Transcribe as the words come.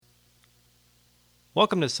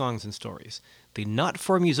Welcome to Songs and Stories, the not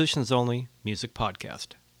for musicians only music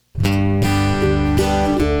podcast.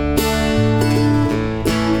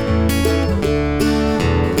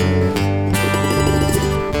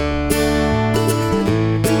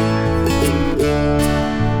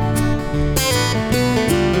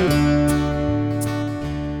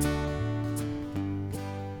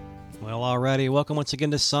 Alrighty, welcome once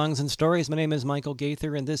again to Songs and Stories. My name is Michael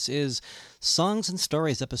Gaither, and this is Songs and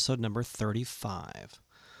Stories, episode number 35.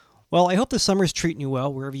 Well, I hope the summer's treating you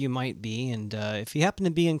well, wherever you might be, and if you happen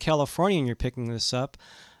to be in California and you're picking this up,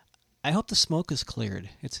 I hope the smoke is cleared.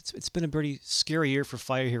 It's been a pretty scary year for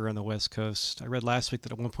fire here on the West Coast. I read last week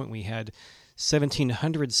that at one point we had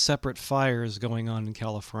 1,700 separate fires going on in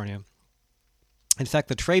California. In fact,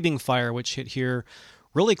 the Trabing fire, which hit here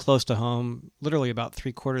really close to home, literally about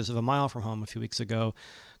 3/4 of a mile from home a few weeks ago,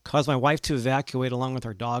 caused my wife to evacuate along with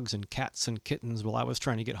our dogs and cats and kittens while I was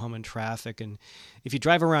trying to get home in traffic. And if you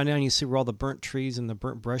drive around now and you see where all the burnt trees and the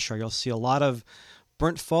burnt brush are, you'll see a lot of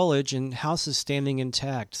burnt foliage and houses standing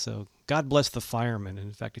intact. So God bless the firemen. And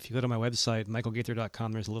in fact, if you go to my website,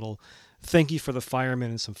 michaelgaither.com, there's a little thank you for the firemen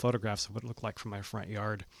and some photographs of what it looked like from my front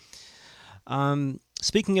yard.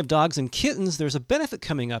 Speaking of dogs and kittens, there's a benefit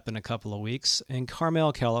coming up in a couple of weeks in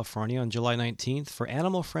Carmel, California on July 19th for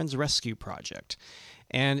Animal Friends Rescue Project.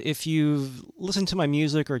 And if you've listened to my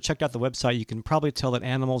music or checked out the website, you can probably tell that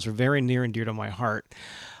animals are very near and dear to my heart.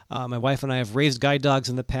 My wife and I have raised guide dogs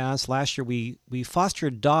in the past. Last year, we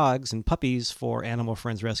fostered dogs and puppies for Animal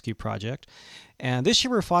Friends Rescue Project. And this year,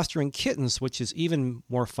 we're fostering kittens, which is even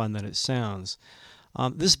more fun than it sounds.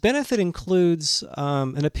 This benefit includes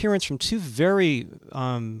an appearance from two very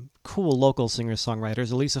cool local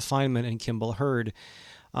singer-songwriters, Elisa Feynman and Kimball Hurd.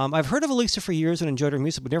 I've heard of Elisa for years and enjoyed her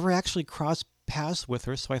music, but never actually crossed paths with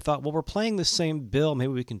her, so I thought, well, we're playing the same bill,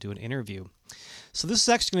 maybe we can do an interview. So this is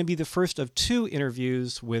actually going to be the first of two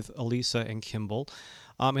interviews with Elisa and Kimball.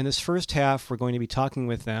 In this first half, we're going to be talking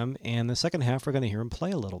with them, and the second half, we're going to hear them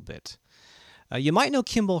play a little bit. You might know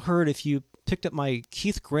Kimball Hurd if you picked up my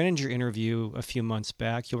Keith Greninger interview a few months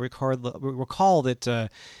back. You'll recall that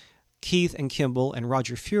Keith and Kimball and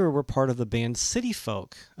Roger Fuhrer were part of the band City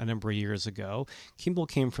Folk a number of years ago. Kimball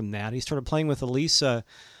came from that. He started playing with Elisa,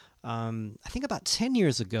 I think about 10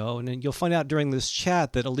 years ago, and then you'll find out during this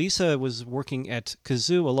chat that Elisa was working at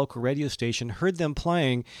Kazoo, a local radio station, heard them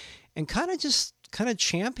playing, and kind of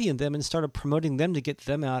championed them and started promoting them to get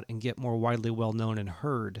them out and get more widely well-known and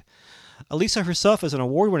heard. Elisa herself is an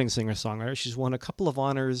award-winning singer-songwriter. She's won a couple of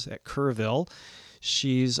honors at Kerrville.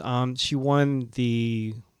 She won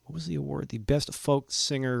the award? The Best Folk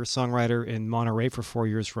Singer-Songwriter in Monterey for 4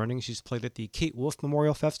 years running. She's played at the Kate Wolf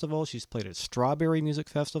Memorial Festival. She's played at Strawberry Music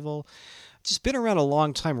Festival. She's been around a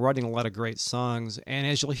long time, writing a lot of great songs. And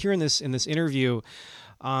as you'll hear in this interview,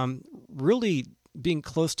 really being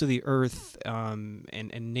close to the earth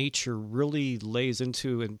and nature really lays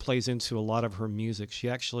into and plays into a lot of her music. She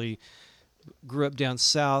actually grew up down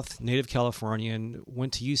south, native Californian,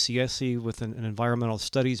 went to UCSC with an environmental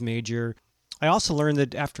studies major. I also learned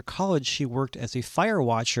that after college, she worked as a fire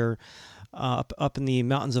watcher up in the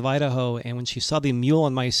mountains of Idaho. And when she saw the mule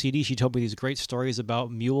on my CD, she told me these great stories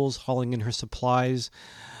about mules hauling in her supplies,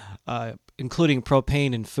 including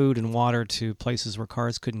propane and food and water to places where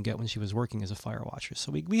cars couldn't get when she was working as a fire watcher.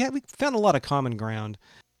 So we found a lot of common ground.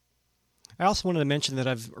 I also wanted to mention that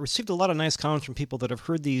I've received a lot of nice comments from people that have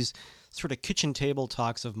heard these sort of kitchen table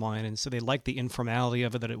talks of mine, and so they like the informality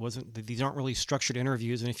of it, that these aren't really structured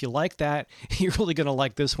interviews. And if you like that, you're really going to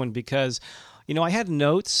like this one because, I had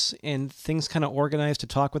notes and things kind of organized to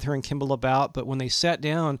talk with her and Kimball about, but when they sat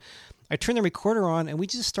down, I turned the recorder on and we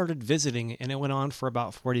just started visiting, and it went on for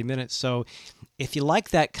about 40 minutes. So if you like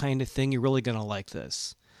that kind of thing, you're really going to like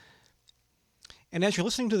this. And as you're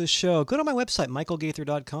listening to the show, go to my website,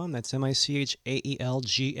 michaelgaither.com. That's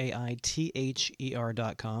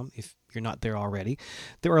michaelgaither.com, if you're not there already.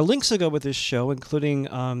 There are links that go with this show, including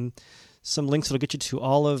some links that will get you to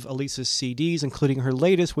all of Elisa's CDs, including her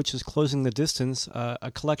latest, which is Closing the Distance,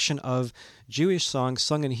 a collection of Jewish songs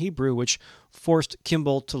sung in Hebrew, which forced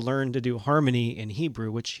Kimball to learn to do harmony in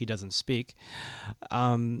Hebrew, which he doesn't speak.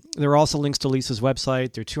 There are also links to Lisa's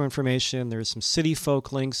website. There's tour information. There's some City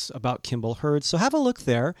Folk links about Kimball Hurd. So have a look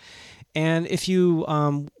there. And if you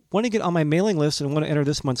want to get on my mailing list and want to enter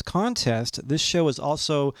this month's contest, this show is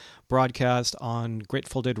also broadcast on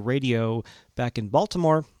Grateful Dead Radio back in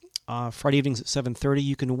Baltimore. Friday evenings at 7:30.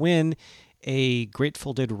 You can win a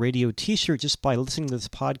Grateful Dead Radio t-shirt just by listening to this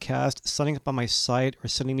podcast, signing up on my site, or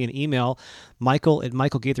sending me an email,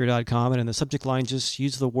 michael@michaelgaither.com, and in the subject line, just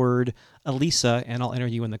use the word Elisa, and I'll enter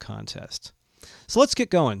you in the contest. So let's get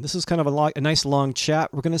going. This is kind of a nice long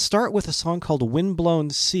chat. We're going to start with a song called Windblown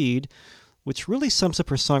Seed, which really sums up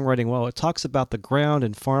her songwriting well. It talks about the ground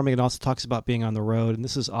and farming. It also talks about being on the road. And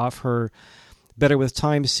this is off her Better With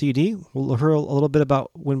Time CD. We'll hear a little bit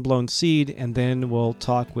about Windblown Seed, and then we'll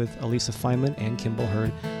talk with Elisa Feynman and Kimball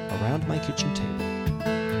Hurd around my kitchen table.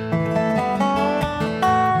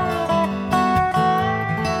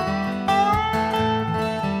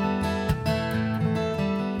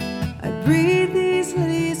 I breathe these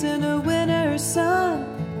leaves in a winter sun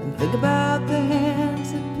and think about the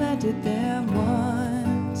hands that planted them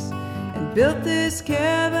once and built this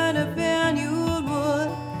cabin of annual wood,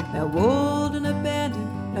 now old and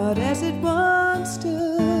abandoned, not as it once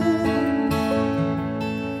stood.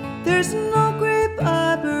 There's an old grape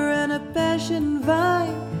arbor and a passion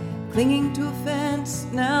vine clinging to a fence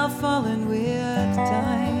now fallen with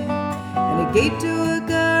time, and a gate to a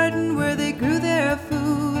garden where they grew their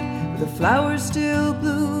food, where the flowers still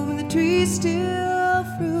bloom and the trees still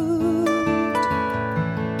fruit.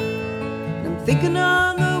 And I'm thinking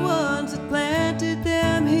on the ones that planted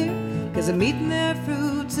them here, 'cause I'm eating their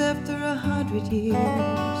fruits after 100 years.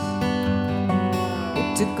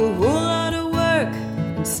 It took a whole lot of work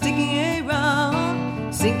and sticking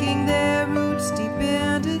around, sinking their roots deep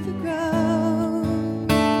into the ground.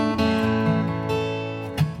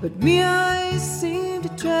 But me, I seem to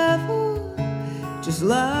travel just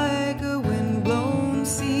like a windblown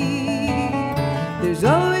seed. There's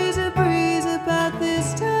always a breeze about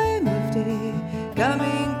this time of day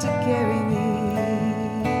coming to carry me.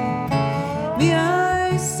 Me,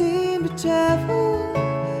 I seem to travel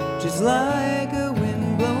just like a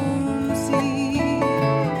windblown seed.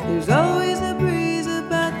 There's always a breeze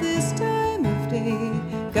about this time of day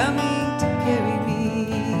coming to carry me.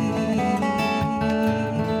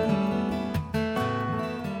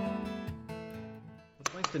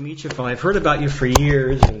 It's nice to meet you, Phil. I've heard about you for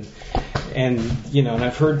years, and you know, and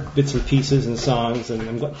I've heard bits and pieces and songs, and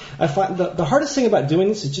I'm glad. I find the hardest thing about doing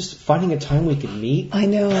this is just finding a time we can meet. I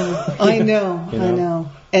know. I know.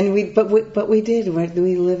 And we did.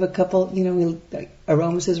 We live a couple. You know,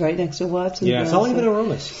 Aromas is right next to Watson. Yeah, it's only been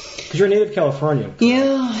Aromas because you're a native Californian.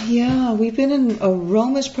 Yeah. We've been in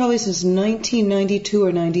Aromas probably since 1992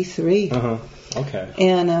 or 93. Okay.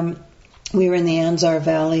 And we were in the Anzar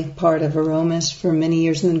Valley part of Aromas for many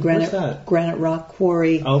years, and then Granite Rock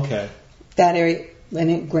Quarry. Okay. That area,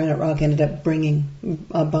 and Granite Rock ended up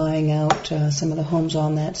buying out some of the homes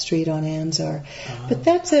on that street on Anzar. But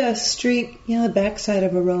that's a street, the backside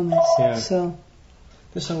of Aromas. Yeah. So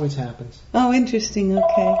this always happens. Oh, interesting.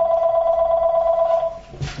 Okay.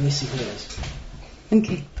 Let me see who it is.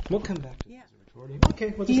 Okay. We'll come back to this recording.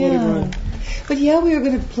 Okay, we'll just let it run. But we were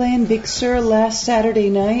going to play in Big Sur last Saturday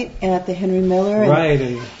night at the Henry Miller. Right,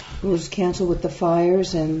 and it was canceled with the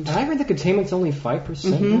fires. And I heard the containment's only 5%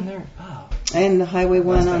 in there. Wow. And the Highway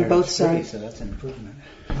 1 on both sides. So that's an improvement.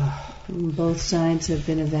 Both sides have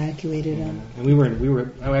been evacuated. Yeah. And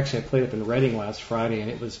I played up in Redding last Friday,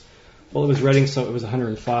 and it was Redding, so it was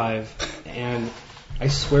 105, and I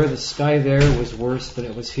swear the sky there was worse than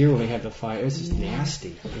it was here when we had the fire. It was just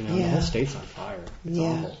nasty. The whole state's on fire. It's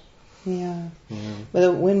awful. Yeah. But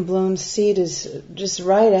the Windblown Seed is just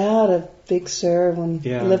right out of Big Sur. We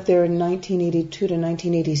lived there in 1982 to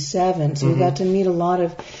 1987, so we got to meet a lot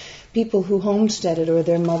of people who homesteaded or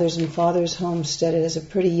their mothers and fathers homesteaded as a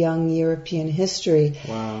pretty young European history.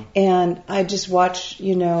 Wow. And I just watched,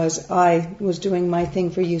 as I was doing my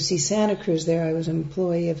thing for UC Santa Cruz there, I was an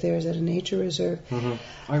employee of theirs at a nature reserve.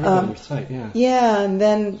 I read on your site, yeah. Yeah, and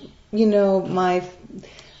then,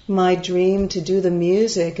 my dream to do the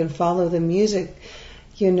music and follow the music,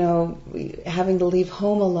 having to leave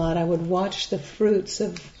home a lot, I would watch the fruits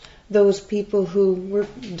of those people who were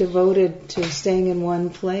devoted to staying in one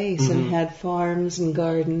place and had farms and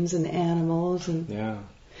gardens and animals and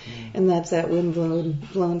that's that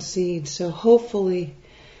windblown seed. So hopefully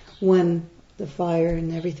when the fire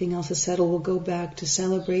and everything else is settled, we'll go back to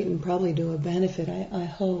celebrate and probably do a benefit, I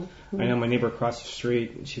hope. I know my neighbor across the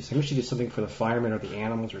street, she said, we should do something for the firemen or the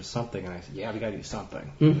animals or something. And I said, yeah, we got to do something.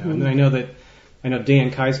 And then I know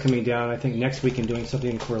Dan Kai's coming down, I think next week, and doing something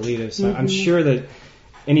in Corralitos. So I'm sure that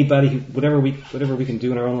anybody, whatever we can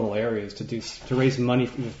do in our own little areas to raise money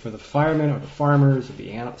for the firemen or the farmers or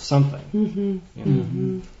the animals, something.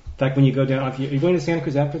 In fact, when you go down, are you going to Santa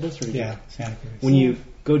Cruz after this? Or Santa Cruz. When you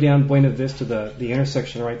go down Buena Vista, the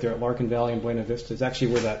intersection right there at Larkin Valley and Buena Vista is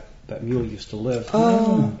actually where that mule used to live.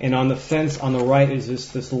 Oh. And on the fence on the right is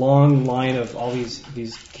this long line of all these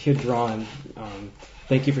kid-drawn,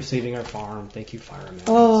 thank you for saving our farm, thank you firemen.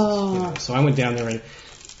 Oh. So I went down there and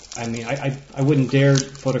I mean, I wouldn't dare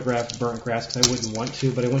photograph burnt grass because I wouldn't want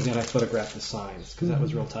to, but I went and I photographed the signs because that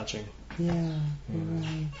was real touching. Yeah,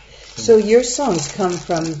 right. So your songs come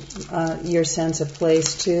from your sense of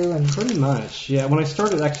place too, and pretty much, yeah. When I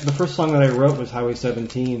started, actually, the first song that I wrote was Highway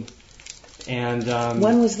 17, and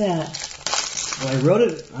when was that? Well, I wrote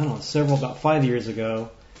it, I don't know, about 5 years ago,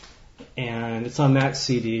 and it's on that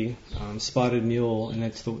CD, Spotted Mule, and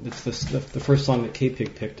it's the first song that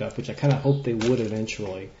K-Pig picked up, which I kind of hoped they would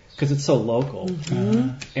eventually, because it's so local.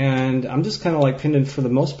 Mm-hmm. And I'm just kind of like pinned in, for the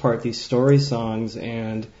most part, these story songs,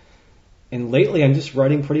 and lately I'm just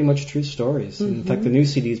writing pretty much true stories. Mm-hmm. In fact, the new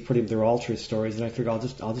CD is they're all true stories, and I figure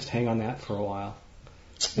I'll just hang on that for a while.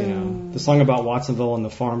 You know, the song about Watsonville and the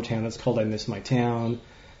farm town, it's called I Miss My Town.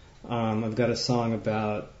 I've got a song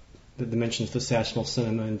about that mentions the Satchel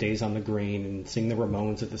Cinema and Days on the Green and sing the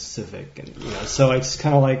Ramones at the Civic, and so it's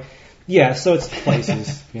kind of like, yeah, so it's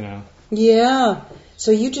places, Yeah.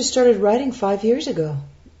 So you just started writing 5 years ago.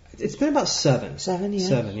 It's been about 7. 7, yeah.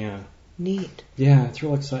 7, yeah. Neat. Yeah, it's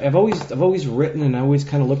real exciting. I've always written, and I always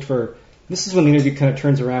kind of looked for. This is when the interview kind of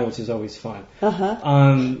turns around, which is always fun.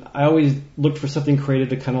 I always looked for something creative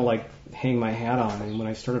to kind of like hang my hat on, and when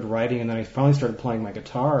I started writing, and then I finally started playing my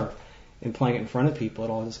guitar and playing it in front of people,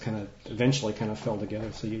 it all just kind of eventually kind of fell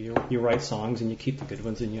together. So you write songs and you keep the good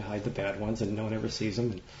ones and you hide the bad ones, and no one ever sees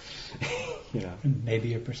them. And, And maybe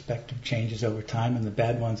your perspective changes over time, and the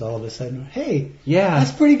bad ones all of a sudden, hey, yeah,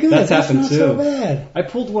 that's pretty good. That's happened not too. So bad. I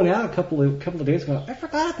pulled one out a couple of days ago. I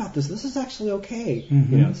forgot about this. This is actually okay.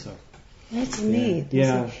 Mm-hmm. So that's neat.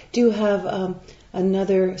 Yeah. Do you have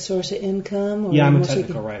another source of income? Or yeah, I'm a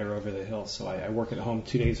technical writer over the hill, so I work at home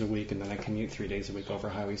 2 days a week, and then I commute 3 days a week over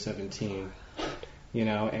Highway 17.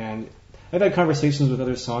 And I've had conversations with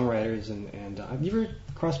other songwriters, and have you ever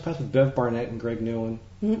crossed paths with Bev Barnett and Greg Newland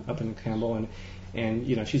up in Campbell?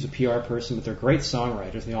 And she's a PR person, but they're great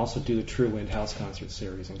songwriters. They also do the True Wind House concert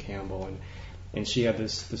series in Campbell, and she had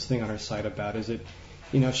this thing on her site about is it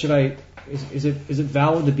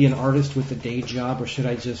valid to be an artist with a day job, or should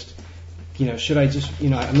I just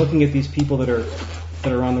I'm looking at these people that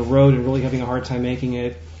are on the road and really having a hard time making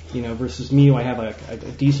it, versus me, I have a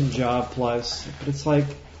decent job plus, but it's like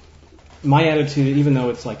my attitude, even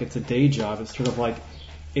though it's like it's a day job, it's sort of like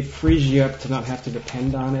it frees you up to not have to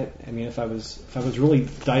depend on it. I mean, if I was really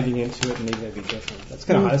diving into it, maybe that'd be different. That's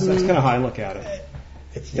kind of that's kind of how I look at it.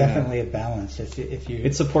 It's definitely a balance.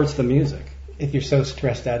 It supports the music. If you're so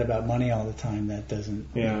stressed out about money all the time, that doesn't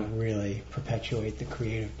really perpetuate the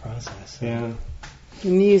creative process. Yeah. The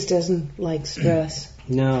muse doesn't like stress.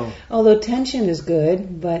 No. Although tension is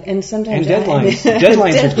good, and sometimes deadlines.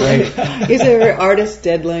 Deadlines are great. These are artist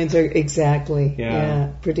deadlines are exactly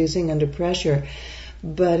producing under pressure.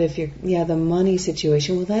 But if you're the money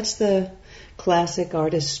situation, well, that's the classic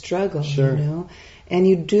artist struggle, sure. And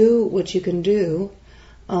you do what you can do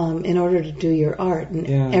in order to do your art,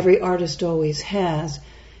 and every artist always has.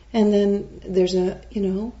 And then there's a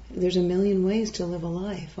million ways to live a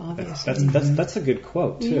life, obviously. That's a good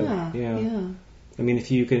quote too. Yeah. I mean,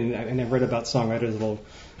 if you can, and I've read about songwriters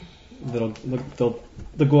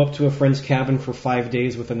they'll go up to a friend's cabin for 5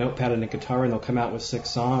 days with a notepad and a guitar, and they'll come out with 6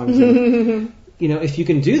 songs. And, if you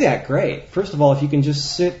can do that, great. First of all, if you can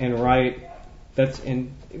just sit and write,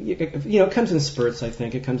 it comes in spurts. I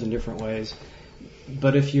think it comes in different ways.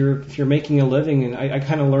 But if you're making a living, and I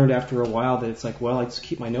kind of learned after a while that it's like, well, I just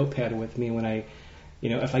keep my notepad with me when I,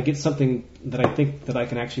 if I get something that I think that I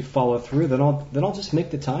can actually follow through, then I'll just make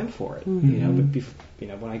the time for it.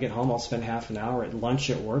 But when I get home, I'll spend half an hour at lunch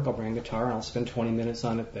at work. I'll bring a guitar and I'll spend 20 minutes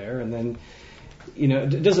on it there, and then.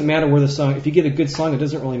 It doesn't matter where the song. If you get a good song, it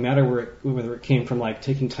doesn't really matter whether it came from like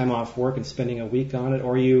taking time off work and spending a week on it,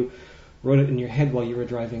 or you wrote it in your head while you were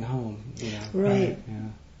driving home. Right.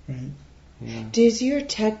 Right. Yeah. Does your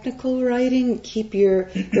technical writing keep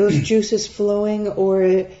those juices flowing,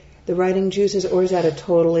 or the writing juices, or is that a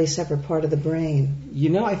totally separate part of the brain?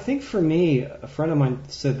 I think for me, a friend of mine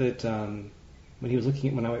said that when he was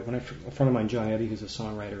looking at a friend of mine, John Eddy, who's a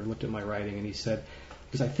songwriter, looked at my writing, and he said,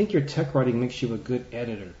 because I think your tech writing makes you a good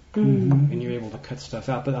editor, and you're able to cut stuff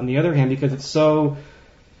out. But on the other hand, because it's so,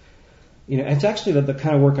 it's actually the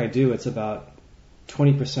kind of work I do. It's about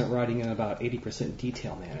 20% writing and about 80%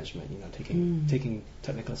 detail management. Taking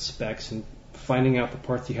technical specs and finding out the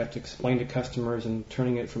parts you have to explain to customers and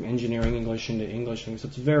turning it from engineering English into English. So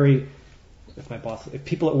it's very, if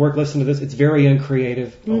people at work listen to this, it's very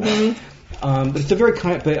uncreative. But it's a very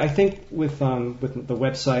but I think with the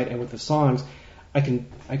website and with the songs, I can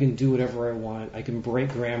do whatever I want. I can break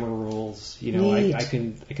grammar rules. I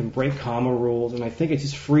can break comma rules, and I think it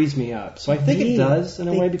just frees me up. So I think it does in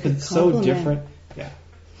a way because it's so different. Yeah.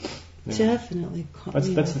 Definitely. That's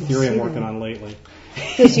the theory I'm working on lately.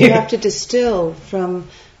 Because you have to distill from,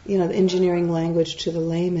 the engineering language to the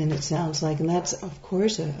layman, it sounds like. And that's, of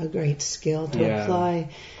course, a great skill to apply.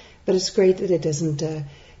 But it's great that it doesn't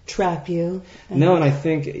trap you. No, and I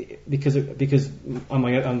think because on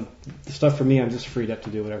the stuff for me, I'm just freed up to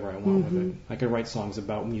do whatever I want with it. I can write songs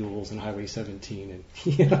about mules and Highway 17. And,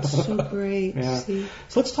 That's so great. Yeah. See?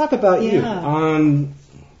 So let's talk about you.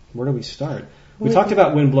 Where do we start? We talked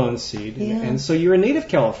about Windblown Seed, and so you're a native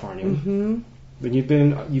Californian. Mm-hmm. But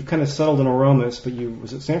you've kind of settled in Aromas, but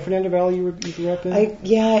was it San Fernando Valley you grew up in?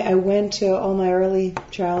 I went to all my early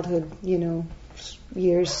childhood,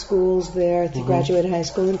 years, schools there, graduated high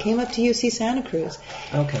school, and came up to UC Santa Cruz.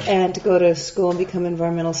 Okay. And to go to school and become an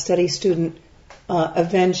environmental studies student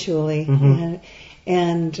eventually.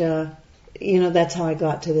 And that's how I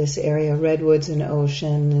got to this area, redwoods and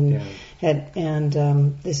ocean,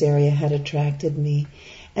 and this area had attracted me.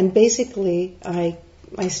 And basically, I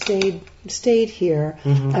stayed here.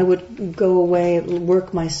 I would go away,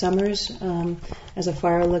 work my summers as a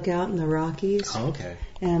fire lookout in the Rockies. Oh, okay.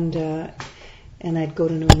 And I'd go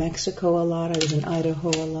to New Mexico a lot. I was in Idaho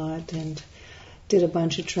a lot, and did a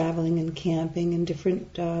bunch of traveling and camping and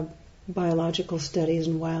different biological studies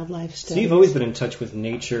and wildlife studies. So you've always been in touch with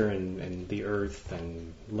nature and the earth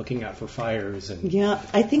and looking out for fires and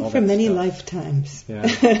I think for many lifetimes. Yeah.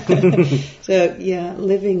 So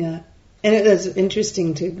living and it was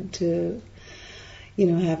interesting to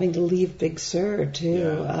having to leave Big Sur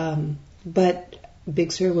too. Yeah. But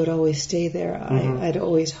Big Sur would always stay there. I'd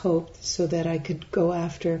always hoped so that I could go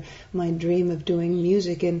after my dream of doing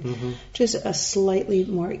music in just a slightly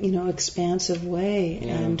more, expansive way.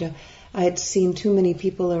 Yeah. And I had seen too many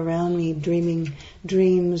people around me dreaming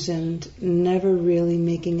dreams and never really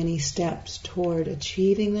making any steps toward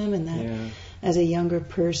achieving them. And that, as a younger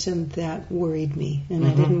person, that worried me. And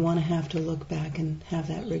I didn't want to have to look back and have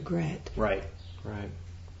that regret. Right.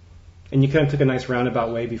 And you kind of took a nice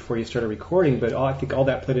roundabout way before you started recording, but I think all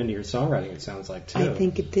that played into your songwriting, it sounds like, too. I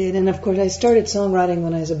think it did. And, of course, I started songwriting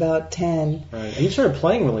when I was about 10. Right. And you started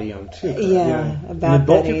playing really young, too. Yeah, about did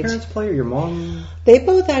both that your age. parents play, or your mom? They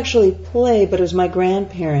both actually play, but it was my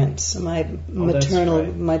grandparents. My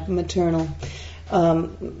maternal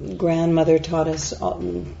grandmother taught us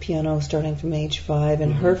piano starting from age 5,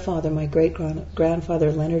 and her father, my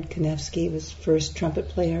great-grandfather, Leonard Konevsky, was first trumpet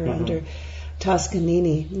player under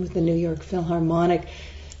Toscanini with the New York Philharmonic,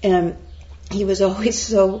 and he was always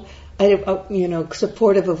so,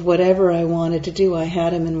 supportive of whatever I wanted to do. I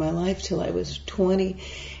had him in my life till I was 20,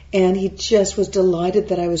 and he just was delighted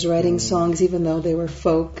that I was writing songs, even though they were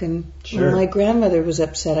folk. And my grandmother was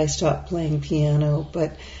upset I stopped playing piano,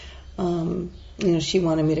 but she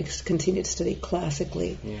wanted me to continue to study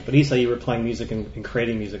classically. Yeah, but he said you were playing music and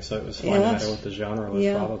creating music, so it was fine no matter what the genre was,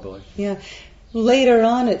 probably. Yeah. Later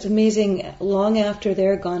on, it's amazing, long after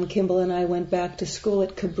they're gone, Kimball and I went back to school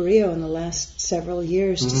at Cabrillo in the last several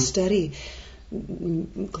years to study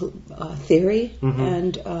theory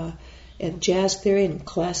and jazz theory and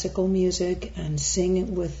classical music and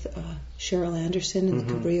sing with Cheryl Anderson in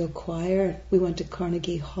the Cabrillo Choir. We went to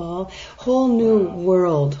Carnegie Hall. Whole new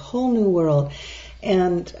world.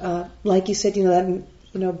 And like you said,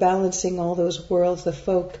 balancing all those worlds, the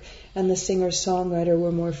folk and the singer-songwriter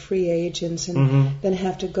were more free agents, and then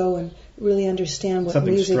have to go and really understand what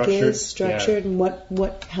something music is, structured, and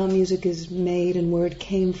how music is made and where it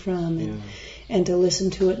came from, and to listen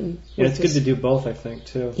to it. And it's good to do both, I think,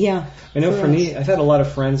 too. Yeah. I know for me, I've had a lot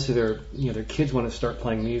of friends who their kids want to start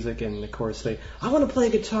playing music, and of course I want to play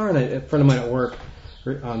guitar. And a friend of mine at work,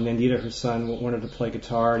 Nandita, her son, wanted to play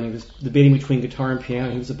guitar, and he was debating between guitar and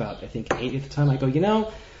piano. He was about, I think, 8 at the time. I go,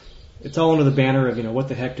 it's all under the banner of, what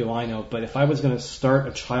the heck do I know? But if I was going to start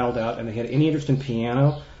a child out and they had any interest in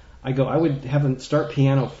piano, I would have them start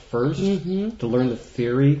piano first to learn the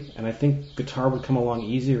theory, and I think guitar would come along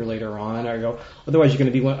easier later on. Otherwise you're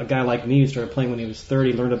going to be a guy like me who started playing when he was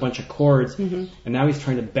 30, learned a bunch of chords, and now he's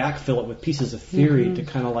trying to backfill it with pieces of theory to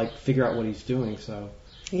kind of figure out what he's doing. So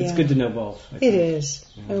it's good to know both. It is.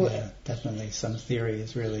 Yeah, definitely. Some theory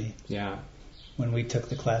is really... Yeah. When we took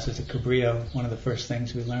the classes at Cabrillo, one of the first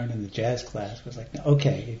things we learned in the jazz class was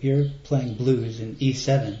okay, if you're playing blues in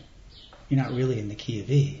E7, you're not really in the key of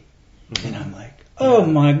E. And I'm like, oh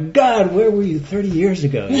my God, where were you 30 years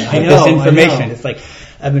ago? I know this information. It's like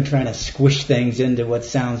I've been trying to squish things into what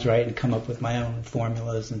sounds right and come up with my own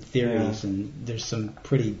formulas and theories. And there's some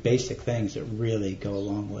pretty basic things that really go a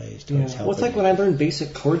long ways towards helping. Well, it's like when I learned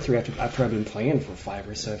basic chord theory after I've been playing for 5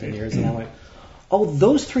 or 7 years, and I'm like, oh,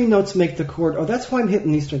 those 3 notes make the chord. Oh, that's why I'm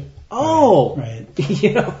hitting these 3. Oh, right.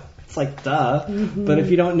 It's It's like, duh. Mm-hmm. But if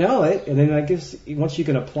you don't know it, and then I guess once you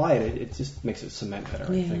can apply it, it just makes it cement better,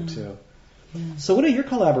 I think, too. Yeah. So what are your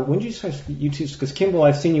collaborations? When did you start YouTube? Because Kimball,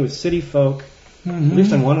 I've seen you with City Folk, at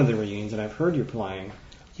least on one of the reunions, and I've heard you playing.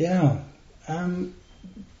 Yeah.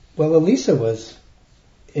 Well, Elisa was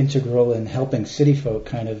integral in helping City Folk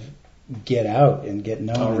kind of get out and get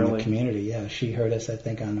known in the community. Yeah, she heard us, I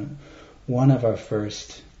think, on one of our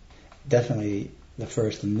first, definitely the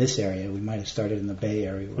first in this area. We might have started in the Bay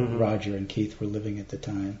Area where Roger and Keith were living at the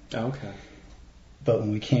time. Oh, okay. But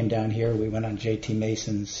when we came down here, we went on J.T.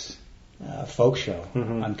 Mason's folk show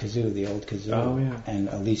on Kazoo, the old Kazoo. Oh, yeah. And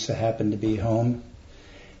Elisa happened to be home,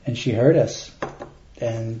 and she heard us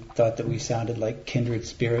and thought that we sounded like kindred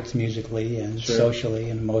spirits musically and socially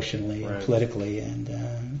and emotionally and politically,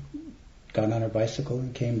 and got on her bicycle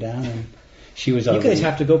and came down, and she was already... You guys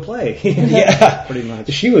have to go play. Yeah. Pretty much.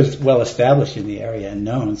 She was well established in the area and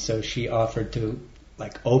known, so she offered to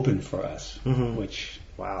open for us, which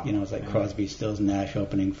was like Crosby, Stills, Nash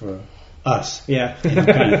opening for us. Yeah.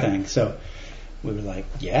 Kind of thing. So we were like,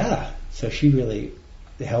 yeah. So she really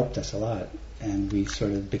helped us a lot, and we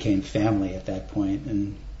sort of became family at that point.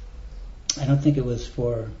 And I don't think it was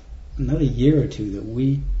for another year or two that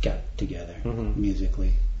we got together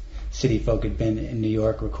musically. City Folk had been in New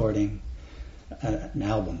York recording an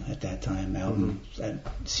album at that time,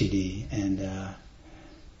 CD, and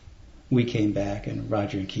we came back, and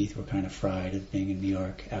Roger and Keith were kind of fried of being in New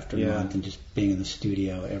York after a month and just being in the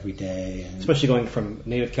studio every day. And especially going from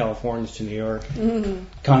native Californians to New York.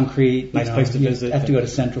 Concrete, nice place to visit. You have to go to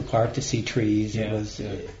Central Park to see trees.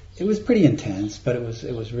 It was pretty intense, but it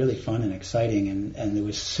was really fun and exciting, and there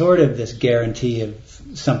was sort of this guarantee of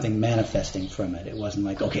something manifesting from it. It wasn't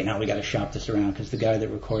like, okay, now we got to shop this around, because the guy that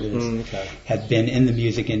recorded us had been in the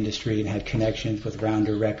music industry and had connections with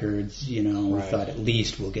Rounder Records. We thought at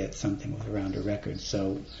least we'll get something with Rounder Records.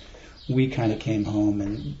 So we kind of came home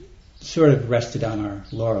and sort of rested on our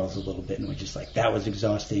laurels a little bit, and we're just like, that was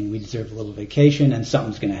exhausting. We deserve a little vacation, and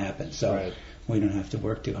something's going to happen. So. We don't have to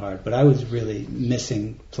work too hard. But I was really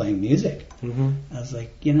missing playing music. I was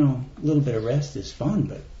like, a little bit of rest is fun,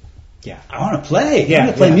 but I want to play. I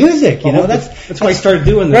want to play music. That's why I started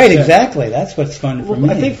doing this. Right, exactly. That's what's fun for me.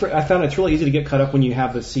 I found it's really easy to get caught up when you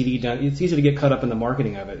have the CD done. It's easy to get caught up in the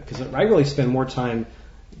marketing of it, because I really spend more time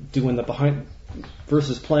doing the behind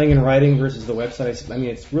versus playing and writing versus the website. I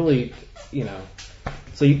mean, it's really,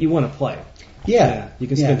 so you want to play. Yeah. You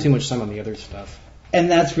can spend too much time on the other stuff. And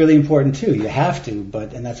that's really important too. You have to,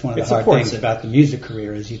 and that's one of the hard things about the music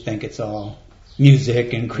career is you think it's all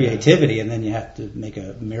music and creativity, and then you have to make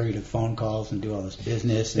a myriad of phone calls and do all this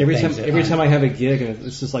business. And every time I have a gig, and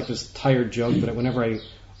this is like this tired joke, but whenever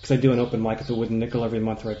because I do an open mic at the Wooden Nickel every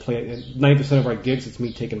month where I play, 90% of our gigs it's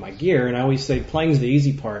me taking my gear, and I always say playing's the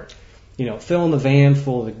easy part. Filling the van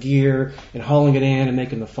full of the gear and hauling it in and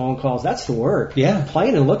making the phone calls, that's the work. Yeah.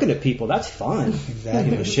 Playing and looking at people, that's fun.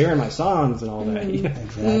 Exactly. Sharing my songs and all that.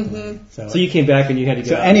 Exactly. So you came back and you had to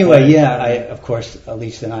get out. Anyway, of course,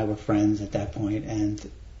 Elise and I were friends at that point, and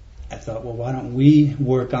I thought, well, why don't we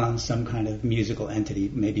work on some kind of musical entity,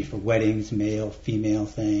 maybe for weddings, male, female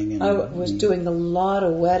thing. And, I was doing a lot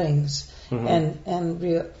of weddings, and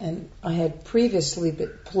I had previously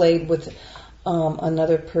played with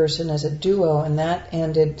another person as a duo, and that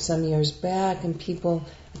ended some years back, and people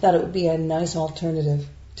thought it would be a nice alternative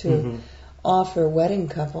to offer wedding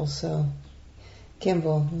couples. So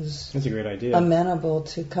Kimball was that's a great idea. Amenable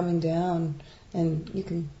to coming down, and you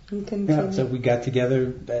can so we got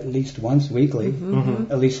together at least once weekly.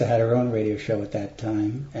 Elisa had her own radio show at that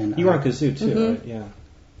time, and you were on Kazoo too, right? Yeah.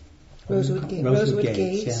 Rosewood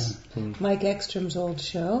Gates, Mike Ekstrom's old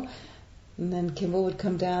show. And then Kimball would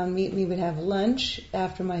come down, meet me, we'd have lunch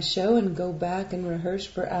after my show and go back and rehearse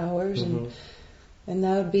for hours. And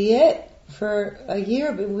that would be it for a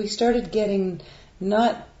year. But we started getting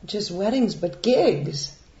not just weddings, but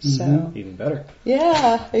gigs. So even better.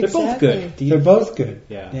 Yeah, exactly. They're both good. They're both good.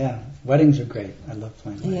 Yeah. Weddings are great. I love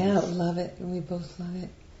playing weddings. Yeah, love it. We both love it.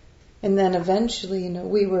 And then eventually,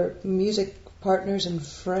 we were music partners and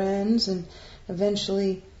friends, and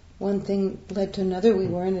eventually one thing led to another. We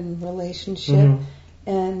weren't in a relationship,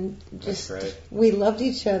 and just we loved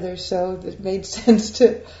each other, so it made sense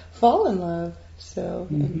to fall in love. So,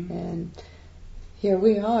 and here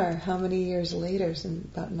we are. How many years later? Since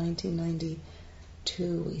about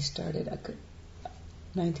 1992, we started.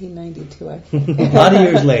 1992, I think. A lot of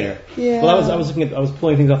years later. Yeah. Well, I was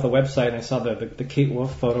pulling things off the website, and I saw the Kate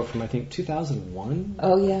Wolf photo from I think 2001.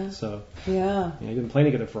 Oh yeah. So yeah, you've been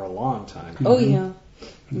playing together for a long time. Oh yeah.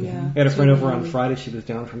 Yeah. I had a friend over on Friday. She was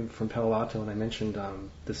down from Palo Alto, and I mentioned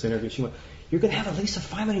this interview. She went, you're going to have a Lisa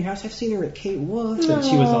Feynman in your house. I've seen her at Kate Wolf. And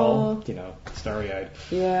she was all, starry-eyed.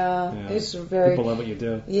 Yeah, it's very... People love what you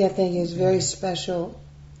do. Yeah, thank you. It's a very special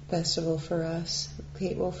festival for us,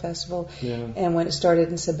 Kate Wolf Festival. Yeah. And when it started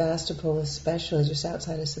in Sebastopol, especially just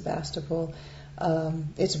outside of Sebastopol,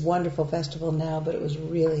 it's a wonderful festival now, but it was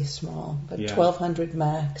really small, but 1,200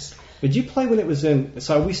 max. Did you play when it was in...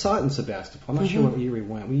 So we saw it in Sebastopol. I'm not sure what year we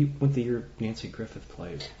went. We went the year Nancy Griffith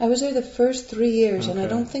played. I was there the first 3 years, and I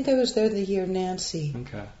don't think I was there the year Nancy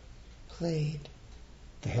played.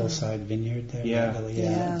 The Hillside Vineyard there. Yeah.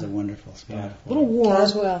 It was a wonderful spot. Yeah. A little warm.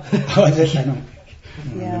 Caswell. Oh, is it? I don't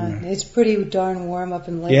remember. It's pretty darn warm up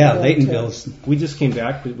in Laytonville. Yeah, Laytonville's. We just came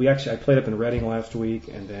back. I played up in Reading last week,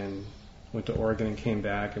 and then went to Oregon and came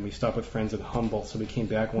back, and we stopped with friends in Humboldt, so we came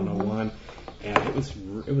back 101. And it was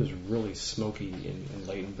really smoky in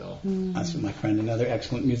Laytonville. That's what my friend, another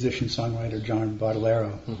excellent musician, songwriter, John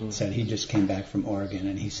Baudolero, said. He just came back from Oregon,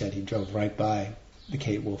 and he said he drove right by the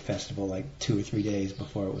Kate Wolf Festival like 2 or 3 days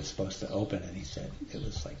before it was supposed to open, and he said it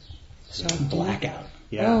was like blackout.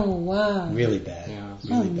 Yeah. Oh, wow. Really bad. Yeah.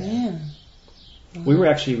 Really bad. Man. We were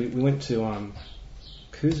actually, we went to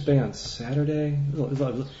Coos Bay on Saturday.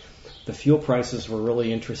 The fuel prices were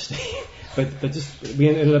really interesting. But just we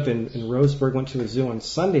ended up in Roseburg, went to a zoo on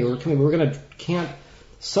Sunday. We were going to camp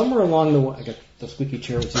somewhere along the... I got the squeaky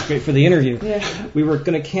chair, which is great for the interview. Yeah. We were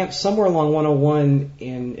going to camp somewhere along 101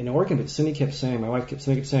 in Oregon, but Cindy kept saying, my wife kept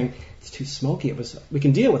saying, it's too smoky. We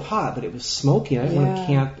can deal with hot, but it was smoky. I didn't want to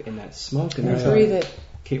camp in that smoke. And breathe it.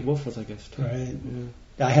 Kate Wolf was, I guess, too. Right.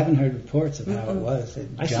 Yeah. I haven't heard reports of how it was.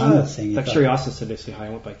 I John saw was saying it. Sherry Austin said basically hi. I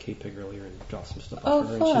went by Kate Pig earlier and dropped some stuff off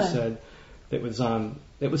for her. Fun. And she said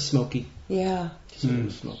it was smoky. Yeah. She said it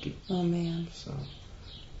was smoky. Oh, man.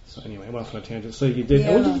 So anyway, I went off on a tangent. So you did.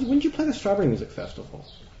 Yeah. When did you play the Strawberry Music Festival?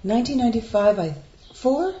 1995,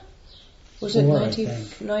 four? Was it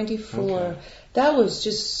 1994? Okay. That was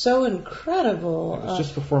just so incredible. It was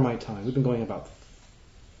just before my time. We've been going about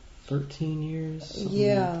 13 years.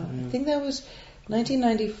 Yeah, I think that was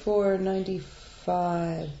 1994,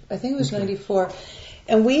 95. I think it was 94.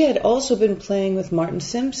 And we had also been playing with Martin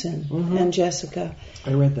Simpson and Jessica.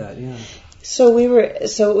 I read that, yeah. So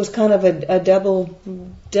it was kind of a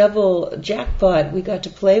double jackpot. We got to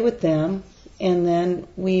play with them, and then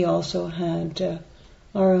we also had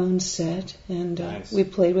our own set, and nice. We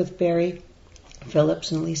played with Barry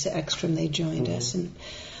Phillips and Lisa Ekstrom. They joined us, and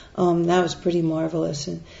that was pretty marvelous.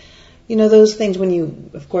 And those things, when you,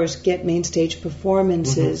 of course, get main stage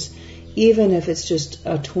performances, even if it's just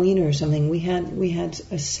a tweener or something, we had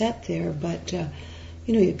a set there, but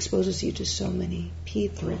it exposes you to so many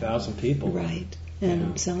people. 3,000 people. Right.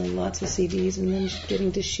 And selling lots of CDs and then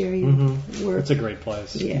getting to share your work. It's a great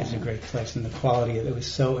place. Yeah. It's a great place, and the quality of it was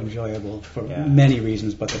so enjoyable for many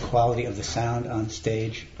reasons, but the quality of the sound on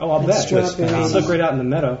stage. Oh, I'll bet. It's so great out in the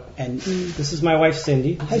meadow. And this is my wife,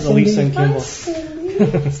 Cindy. Hi, This is Elisa and Hi, Kimball.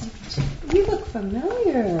 Cindy. You look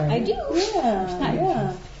familiar. I do. Yeah. Hi.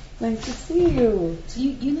 Yeah. Nice to see you. So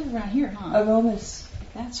you live around here, huh? Aromas.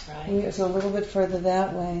 That's right. It's a little bit further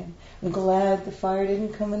that way. I'm glad the fire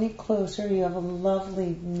didn't come any closer. You have a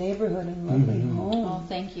lovely neighborhood and lovely home. Oh,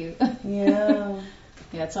 thank you. Yeah.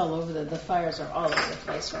 Yeah, it's all over. The fires are all over the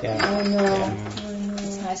place right now. I know.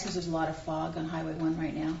 It's nice because there's a lot of fog on Highway 1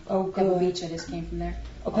 right now. Oh, good. Pebble Beach, I just came from there.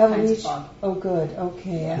 Oh, All Pebble kinds of Beach? fog. Oh, good.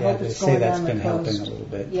 Okay. I yeah, hope they it's say going that's down been the helping coast. a little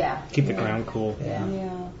bit. Yeah. Keep the ground cool. Yeah. Yeah.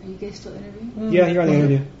 Are you guys still interviewing? Yeah, you're on the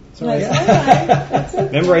interview. It's all right. That's all right. That's okay.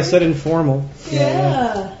 Remember I said informal.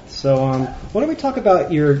 Yeah. So why don't we talk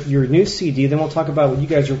about your new CD, then we'll talk about what you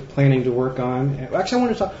guys are planning to work on. Actually, I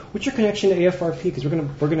want to talk, what's your connection to AFRP? Because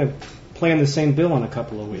we're gonna play on the same bill in a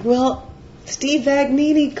couple of weeks. Well, Steve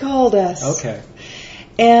Vagnini called us. Okay.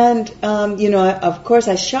 And of course,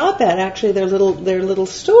 I shop at actually their little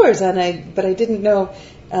stores, but I didn't know.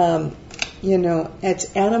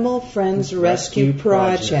 It's Animal Friends Rescue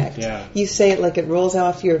Project. Yeah. You say it like it rolls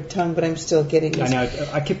off your tongue, but I'm still getting this. I know.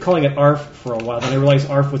 I kept calling it ARF for a while, then I realized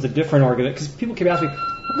ARF was a different organization. Because people kept asking me,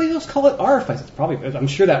 why do they just call it ARF? I said, I'm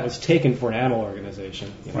sure that was taken for an animal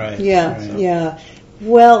organization. Right. Yeah, right. yeah.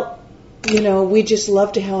 Well, we just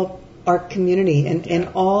love to help our community and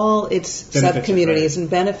all its sub-communities and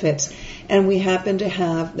benefits. And we happen to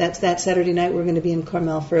have, that Saturday night we're going to be in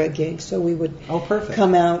Carmel for a gig, so we would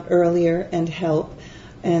come out earlier and help.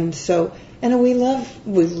 And so, we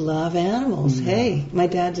love animals. Mm-hmm. Hey, my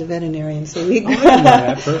dad's a veterinarian, so we grew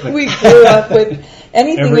up with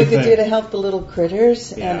anything we could do to help the little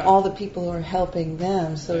critters and all the people who are helping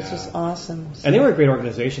them. So it's just awesome. So. And they were a great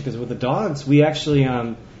organization because with the dogs, we actually...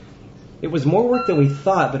 it was more work than we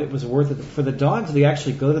thought, but it was worth it. For the dogs, we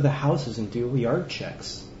actually go to the houses and do yard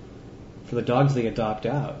checks for the dogs they adopt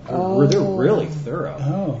out. Oh. They're really thorough.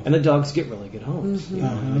 Oh. And the dogs get really good homes. Mm-hmm. You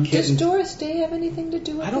know, the Does kittens, Doris Day have anything to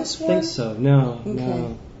do with I don't this think one? so. No,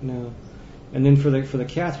 Okay. no. And then for the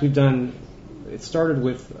cats, we've done. It started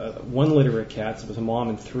with one litter of cats. It was a mom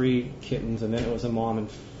and 3 kittens, and then it was a mom and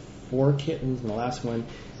 4 kittens. And the last one,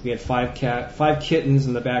 we had 5 kittens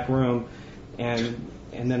in the back room, and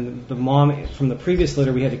then the mom from the previous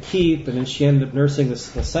litter we had to keep, and then she ended up nursing the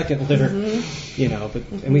second litter. You know,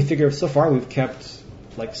 and we figure so far we've kept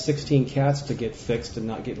like 16 cats to get fixed and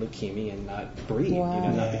not get leukemia and not breed, Wow. you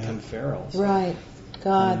know, not become feral. So. Right.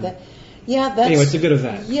 God, that's... Anyway, it's a good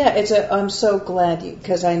event. Yeah, I'm so glad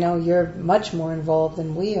because I know you're much more involved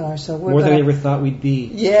than we are. So we're More than I ever thought we'd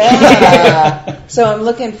be. Yeah. So I'm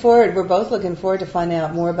looking forward. We're both looking forward to finding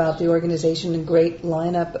out more about the organization and great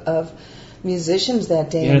lineup of musicians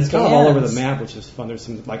that day. Yeah, it's kind of all over the bands. map, which is fun. There's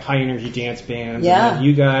some like high energy dance bands, Yeah. and then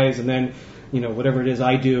you guys, and then whatever it is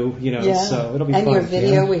I do, Yeah. so it'll be and fun. your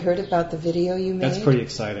video, Yeah. we heard about the video you made. That's pretty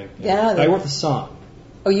exciting. Yeah, I wrote the song.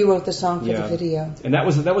 Oh, you wrote the song for Yeah. the video. And that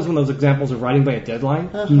was one of those examples of writing by a deadline.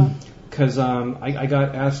 Uh-huh. Because I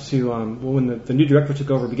got asked to, when the new director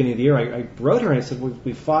took over at the beginning of the year, I wrote her and I said,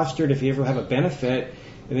 we fostered if you ever have a benefit.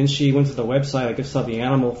 And then she went to the website, I guess saw the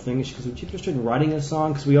animal thing, and she goes, would you be interested in writing a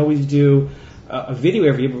song? Because we always do a video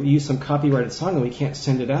every year, but we use some copyrighted song and we can't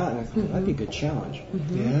send it out. And I thought, that'd be a good challenge.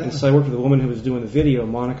 Yeah. And so I worked with a woman who was doing the video,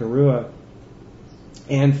 Monica Rua.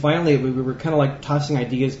 And finally, we were kind of like tossing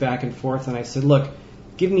ideas back and forth, and I said, look,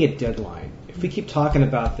 give me a deadline. If we keep talking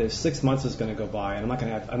about this, 6 months is going to go by, and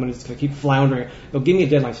I'm just going to keep floundering. No, give me a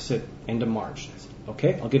deadline. She said, end of March. I said,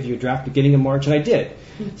 okay, I'll give you a draft beginning of March, and I did.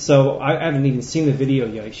 So I haven't even seen the video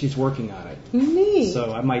yet. She's working on it. Neat.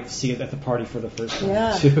 So I might see it at the party for the first time,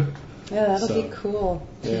 Yeah. too. Yeah, that'll So, be cool.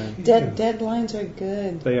 Yeah, Deadlines are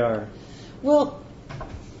good. they are. Well,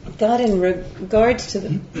 God, in regards to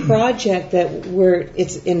the project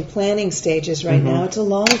it's in planning stages right now. It's a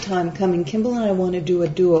long time coming. Kimball and I want to do a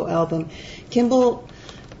duo album. Kimball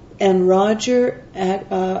and Roger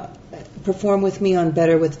perform with me on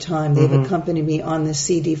Better with Time. They've accompanied me on this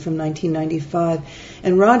CD from 1995.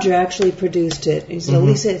 And Roger actually produced it. He said,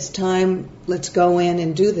 Elisa, it's time. Let's go in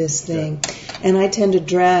and do this thing. Yeah. And I tend to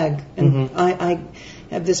drag. And I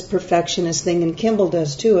have this perfectionist thing, and Kimball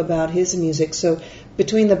does too, about his music. So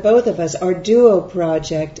between the both of us, our duo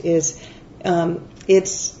project is,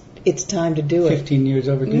 it's time to do it. 15 years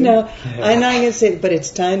overdue? No, I'm not going to say it, but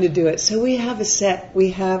it's time to do it. So we have a set.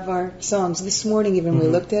 We have our songs. This morning even we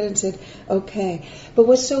looked at it and said, okay. But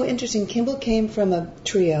what's so interesting, Kimball came from a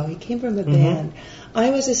trio. He came from a band. I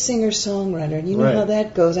was a singer-songwriter, and you know how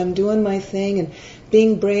that goes. I'm doing my thing and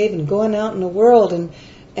being brave and going out in the world.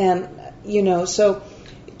 And so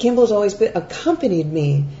Kimball's always accompanied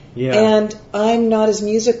me. Yeah. And I'm not as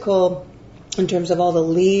musical in terms of all the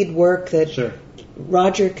lead work that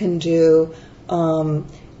Roger can do,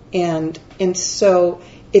 and so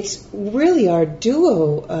it's really our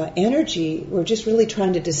duo energy. We're just really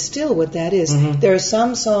trying to distill what that is. There are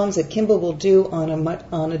some songs that Kimball will do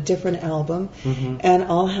on a different album, and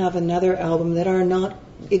I'll have another album that are not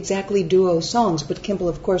exactly duo songs, but Kimball,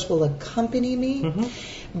 of course, will accompany me.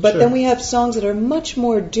 But then we have songs that are much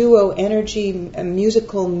more duo energy,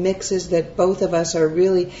 musical mixes that both of us are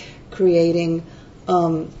really creating,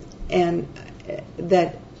 and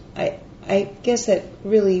that I guess that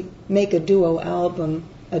really make a duo album.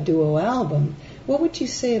 What would you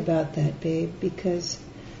say about that, babe? Because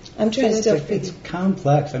I'm trying to still figure. It's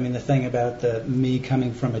complex. I mean, the thing about me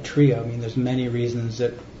coming from a trio, I mean, there's many reasons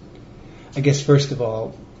that, I guess, first of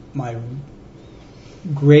all, my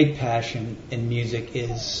great passion in music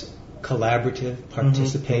is collaborative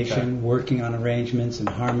participation, working on arrangements and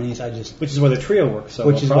harmonies. Which is why the trio works so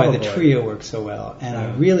well. Which is why the trio works so well. And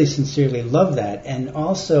I really sincerely love that. And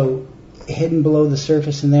also, hidden below the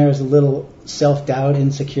surface in there is a little self-doubt,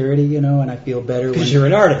 insecurity, and I feel better because you're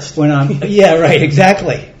an artist. When I'm yeah, right,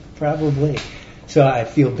 exactly, probably. So I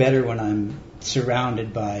feel better when I'm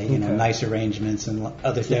surrounded by nice arrangements and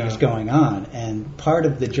other things going on. And part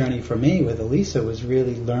of the journey for me with Elisa was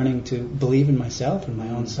really learning to believe in myself and my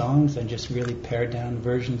own songs, and just really pared down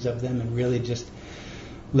versions of them, and really just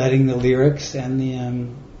letting the lyrics and the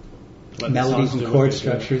melodies and chord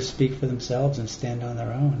structures speak for themselves and stand on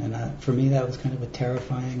their own. And for me, that was kind of a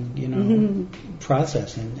terrifying,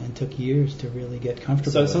 process, and took years to really get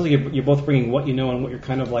comfortable. So it sounds like you're both bringing what you know and what you're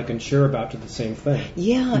kind of like unsure about to the same thing.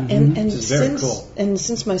 Yeah, and Which is very cool. And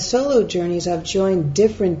since my solo journeys, I've joined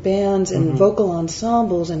different bands and vocal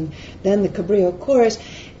ensembles, and then the Cabrillo Chorus.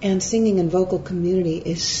 And singing in vocal community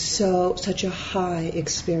is such a high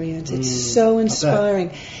experience. It's so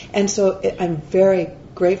inspiring, and so I'm very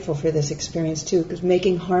grateful for this experience too, because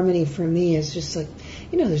making harmony for me is just like,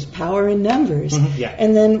 there's power in numbers. Mm-hmm. Yeah.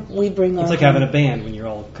 And then we bring It's like having a band when you're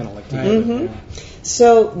all kind of like together. Mm-hmm. Yeah.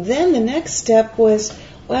 So then the next step was,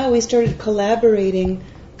 we started collaborating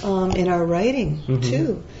in our writing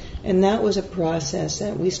too. And that was a process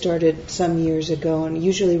that we started some years ago, and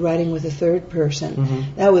usually writing with a third person.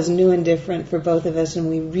 Mm-hmm. That was new and different for both of us, and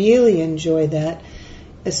we really enjoyed that,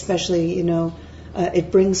 especially,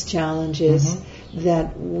 it brings challenges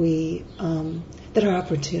that we, that are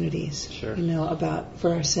opportunities, sure.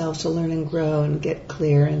 for ourselves to learn and grow and get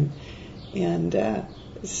clear.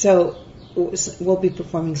 So we'll be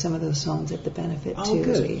performing some of those songs at the benefit too. Oh,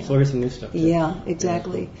 good. So here's some new stuff too. Yeah,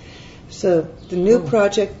 exactly. So the new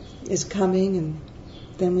project is coming, and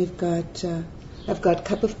then we've got I've got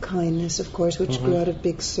Cup of Kindness, of course, which grew out of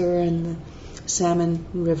Big Sur and the Salmon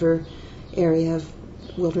River area of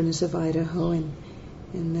wilderness of Idaho, and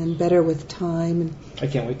then Better with Time. And I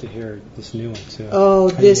can't wait to hear this new one too. Oh,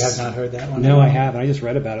 You have not heard that one? No, I haven't. I just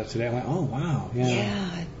read about it today. I went, oh wow,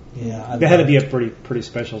 Yeah. That had to be a pretty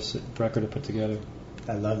special record to put together.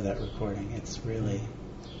 I love that recording. It's really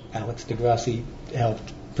Alex DeGrassi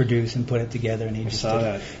helped produce and put it together, and he just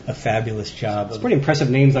did a fabulous job. It's pretty impressive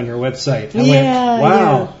names on your website. I went,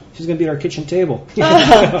 wow, she's going to be at our kitchen table.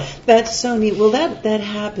 That's so neat. Well, that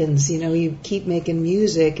happens. You keep making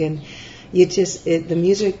music, and you just the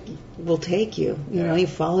music will take you. You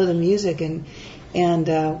follow the music, and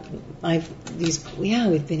we've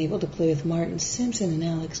been able to play with Martin Simpson and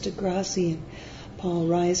Alex DeGrassi and Paul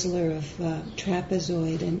Reisler of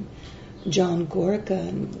Trapezoid and John Gorka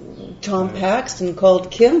and Tom Paxton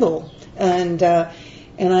called Kimball, and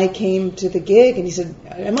I came to the gig, and he said,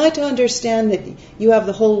 "Am I to understand that you have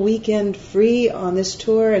the whole weekend free on this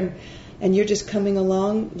tour, and you're just coming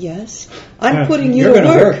along?" Yes, I'm putting you to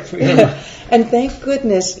work. And thank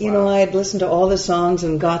goodness, I had listened to all the songs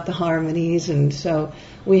and got the harmonies, and so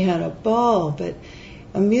we had a ball. But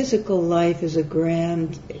a musical life is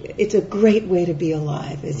it's a great way to be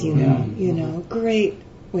alive, as you know, great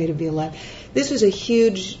way to be alive. This was a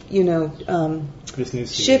huge,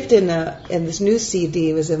 shift in this new CD.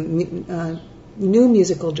 It was a new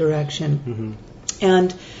musical direction,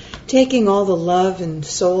 and taking all the love and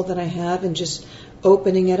soul that I have and just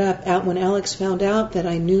opening it up. When Alex found out that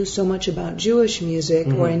I knew so much about Jewish music,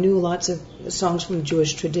 or I knew lots of songs from the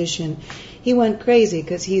Jewish tradition, he went crazy,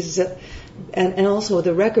 because he's and also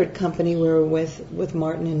the record company we were with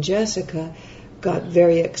Martin and Jessica got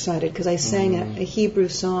very excited, because I sang a Hebrew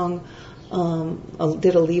song,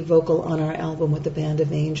 did a lead vocal on our album with the Band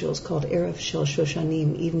of Angels called Erev Shel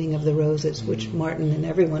Shoshanim, Evening of the Roses, which Martin and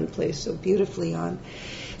everyone plays so beautifully on.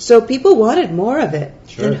 So people wanted more of it.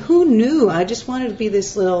 Sure. And who knew? I just wanted to be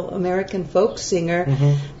this little American folk singer.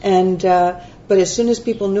 And but as soon as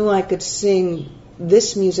people knew I could sing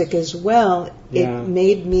this music as well, it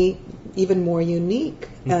made me even more unique,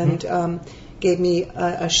 and gave me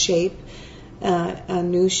a shape, a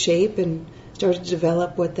new shape, and started to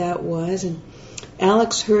develop what that was. And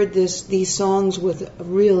Alex heard these songs with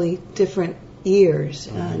really different ears,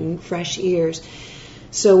 and fresh ears.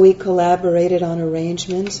 So we collaborated on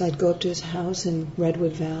arrangements. I'd go up to his house in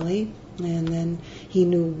Redwood Valley, and then he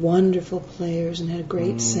knew wonderful players and had a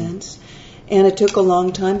great sense. And it took a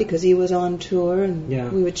long time because he was on tour, and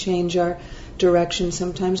we would change our direction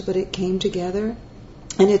sometimes, but it came together.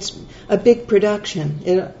 And it's a big production.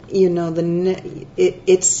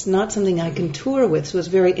 It's not something I can tour with, so it's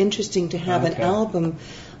very interesting to have an album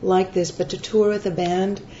like this, but to tour with a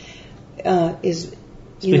band is...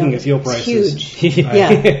 Speaking of fuel prices, huge.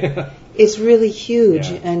 It's really huge,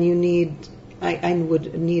 and you need. I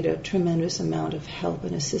would need a tremendous amount of help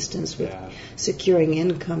and assistance with securing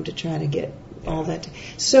income to try to get all that.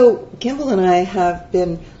 So Kimball and I have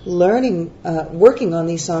been working on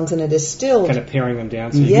these songs, and it is still kind of paring them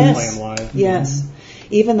down so you can play them live. Yes,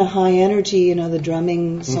 even the high energy, the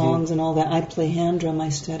drumming songs and all that. I play hand drum. I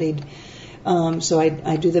studied. So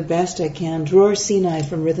I do the best I can. Dror Sinai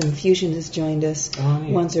from Rhythm Fusion has joined us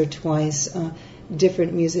once or twice.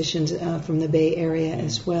 Different musicians from the Bay Area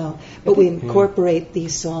as well. But we incorporate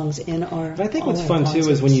these songs in our. I think what's fun too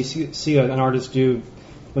is when you see an artist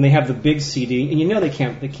when they have the big CD, and they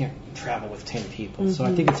can't travel with 10 people. So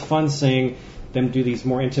I think it's fun seeing them do these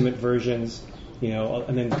more intimate versions,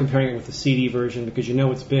 and then comparing it with the CD version, because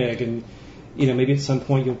it's big, and maybe at some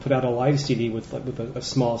point you'll put out a live CD with a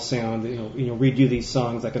small sound, redo these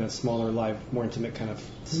songs like in a smaller live, more intimate kind of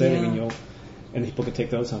setting, and people can take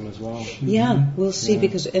those home as well. Yeah, we'll see,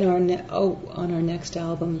 because in on our next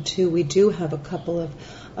album too, we do have a couple of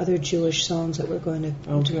other Jewish songs that we're going to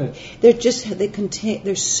do. Good.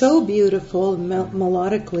 They're so beautiful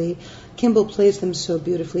melodically, Kimball plays them so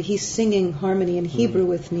beautifully. He's singing harmony in Hebrew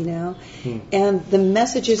with me now. And the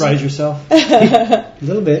message is... Surprise yourself? A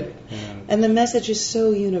little bit. Yeah. And the message is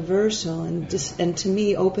so universal, and to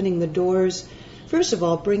me, opening the doors, first of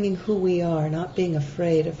all, bringing who we are, not being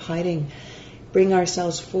afraid of hiding, bring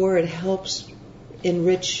ourselves forward helps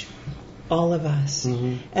enrich all of us.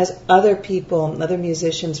 As other people, other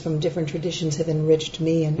musicians from different traditions have enriched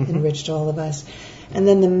me and enriched all of us. And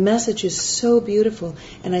then the message is so beautiful,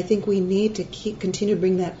 and I think we need to continue to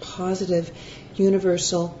bring that positive,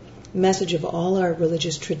 universal message of all our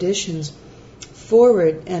religious traditions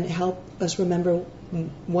forward and help us remember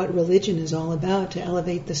what religion is all about, to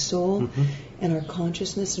elevate the soul and our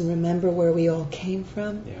consciousness and remember where we all came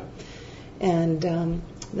from. Yeah. And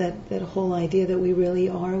that whole idea that we really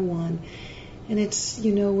are one. And it's,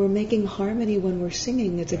 we're making harmony when we're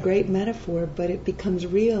singing. It's a great metaphor, but it becomes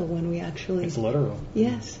real when we actually... It's literal.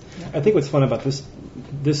 Yes. I think what's fun about this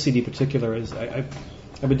CD in particular is I've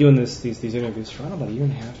been doing these interviews for about a year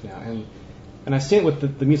and a half now, and I see it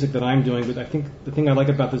with the music that I'm doing, but I think the thing I like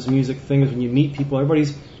about this music thing is when you meet people,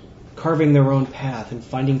 everybody's carving their own path and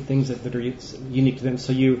finding things that are unique to them.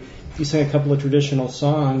 So you sang a couple of traditional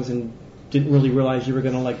songs and didn't really realize you were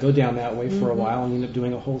going to go down that way for a while, and you end up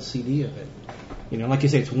doing a whole CD of it. Like you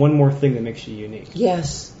say, it's one more thing that makes you unique.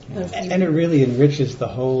 Yes. Yeah. And it really enriches the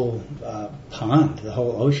whole pond, the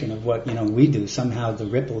whole ocean of what we do. Somehow the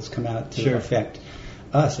ripples come out to affect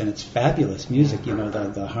us, and it's fabulous music.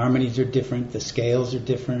 The harmonies are different, the scales are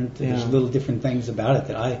different. There's little different things about it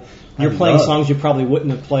that You're playing songs you probably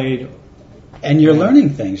wouldn't have played. And you're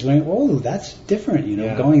learning things. Oh, that's different.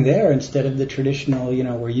 Going there instead of the traditional,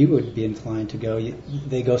 where you would be inclined to go.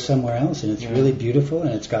 They go somewhere else, and it's really beautiful,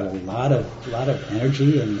 and it's got a lot of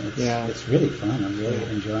energy, and it's really fun. I'm really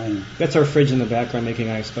enjoying it. That's our fridge in the background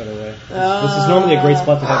making ice, by the way. This is normally a great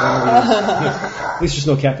spot to have interviews. At least there's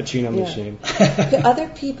no cappuccino machine. The other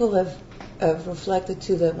people have reflected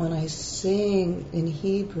too that when I sing in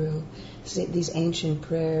Hebrew, these ancient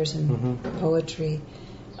prayers and poetry.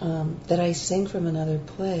 That I sing from another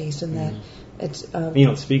place, and that it's... you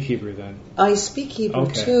don't speak Hebrew then? I speak Hebrew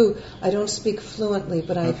too. I don't speak fluently,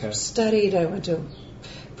 but I've studied. I went to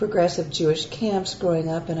progressive Jewish camps growing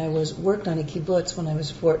up, and I worked on a kibbutz when I was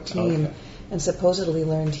 14 and supposedly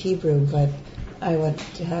learned Hebrew, but I would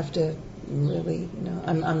have to really,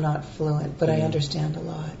 I'm not fluent, but I understand a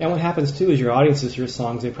lot. And what happens too is your audiences hear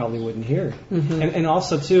songs they probably wouldn't hear. And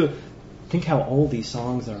also too, think how old these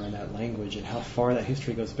songs are in that language and how far that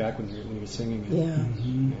history goes back when you're singing it.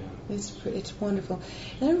 Yeah. It's wonderful.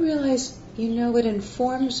 And I realize, it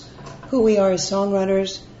informs who we are as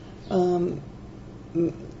songwriters.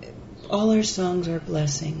 All our songs are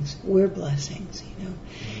blessings. We're blessings,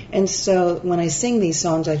 And so when I sing these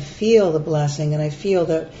songs, I feel the blessing, and I feel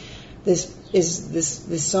that this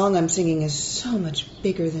song I'm singing is so much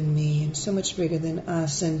bigger than me and so much bigger than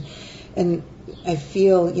us, and I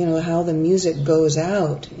feel, how the music goes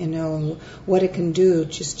out, and what it can do,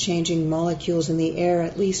 just changing molecules in the air,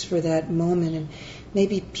 at least for that moment. And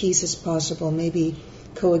maybe peace is possible, maybe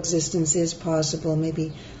coexistence is possible,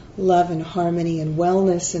 maybe love and harmony and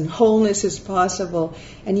wellness and wholeness is possible.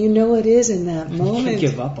 And it is in that moment. You can't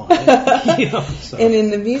give up on it. And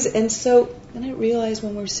in the music. And so, then I realize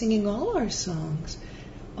when we're singing all our songs,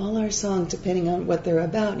 depending on what they're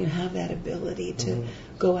about, you have that ability to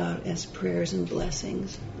go out as prayers and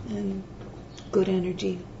blessings and good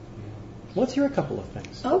energy. Let's hear a couple of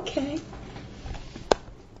things. Okay.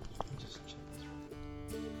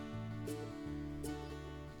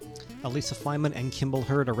 Elisa Flyman and Kimball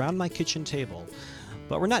Hurd Around My Kitchen Table.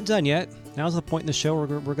 But we're not done yet. Now's the point in the show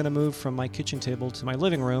where we're going to move from my kitchen table to my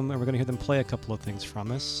living room, and we're going to hear them play a couple of things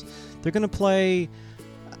from us. They're going to play...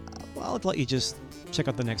 I'll let you just check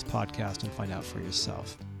out the next podcast and find out for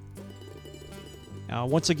yourself. Now,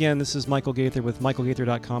 once again, this is Michael Gaither with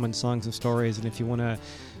michaelgaither.com and Songs and Stories, and if you want to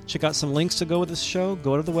check out some links to go with this show,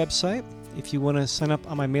 go to the website. If you want to sign up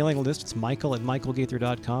on my mailing list, it's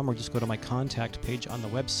michael@michaelgaither.com, or just go to my contact page on the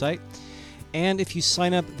website. And if you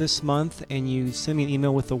sign up this month and you send me an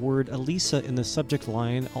email with the word Elisa in the subject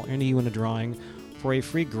line, I'll enter you in a drawing for a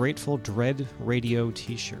free Grateful Dread radio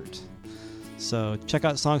t-shirt. So check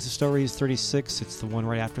out Songs and Stories 36. It's the one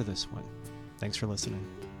right after this one. Thanks for listening.